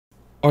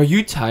Are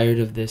you tired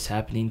of this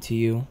happening to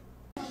you?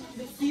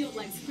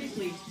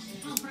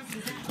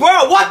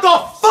 Bro, what the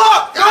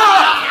fuck?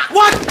 Ah!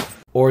 What?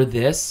 Or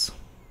this?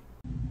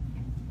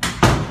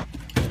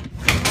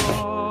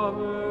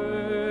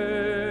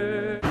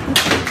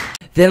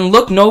 Then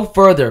look no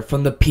further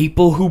from the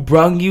people who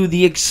brung you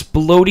the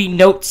exploding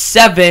Note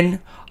 7.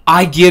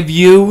 I give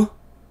you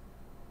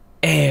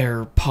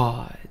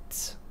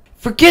AirPods.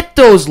 Forget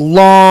those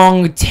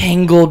long,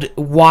 tangled,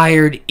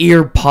 wired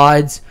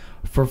earpods.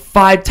 For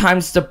 5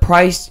 times the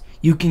price,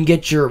 you can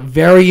get your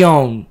very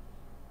own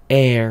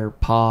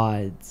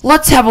AirPods.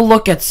 Let's have a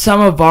look at some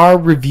of our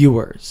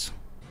reviewers.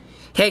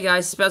 Hey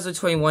guys,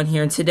 Spezzo21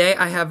 here, and today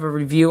I have a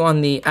review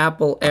on the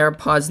Apple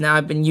AirPods. Now,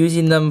 I've been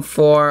using them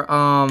for,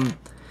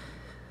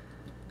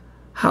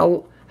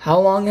 how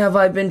long have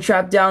I been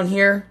trapped down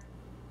here?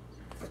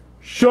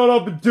 Shut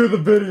up and do the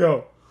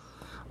video.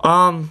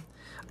 I'm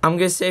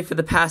gonna say for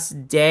the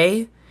past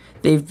day,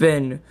 they've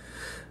been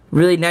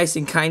really nice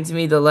and kind to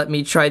me to let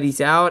me try these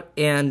out,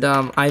 and,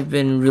 I've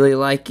been really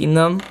liking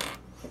them.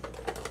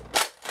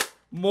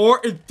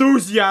 More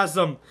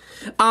enthusiasm.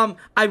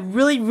 I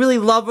really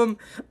love them.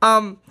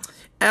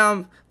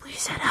 Please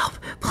send help,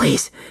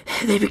 please.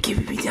 They've been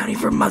keeping me down here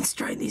for months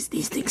trying these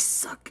things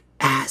suck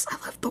ass. I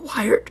left the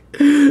wired.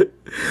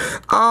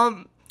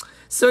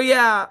 So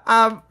yeah,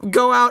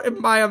 go out and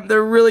buy them.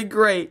 They're really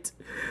great.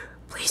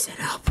 Please send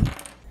help.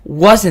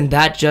 Wasn't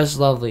that just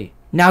lovely?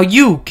 Now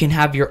you can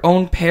have your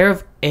own pair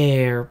of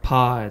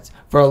AirPods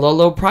for a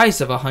low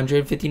price of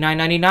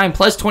 $159.99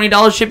 plus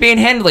 $20 shipping and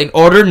handling.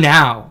 Order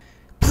now.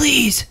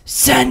 Please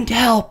send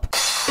help.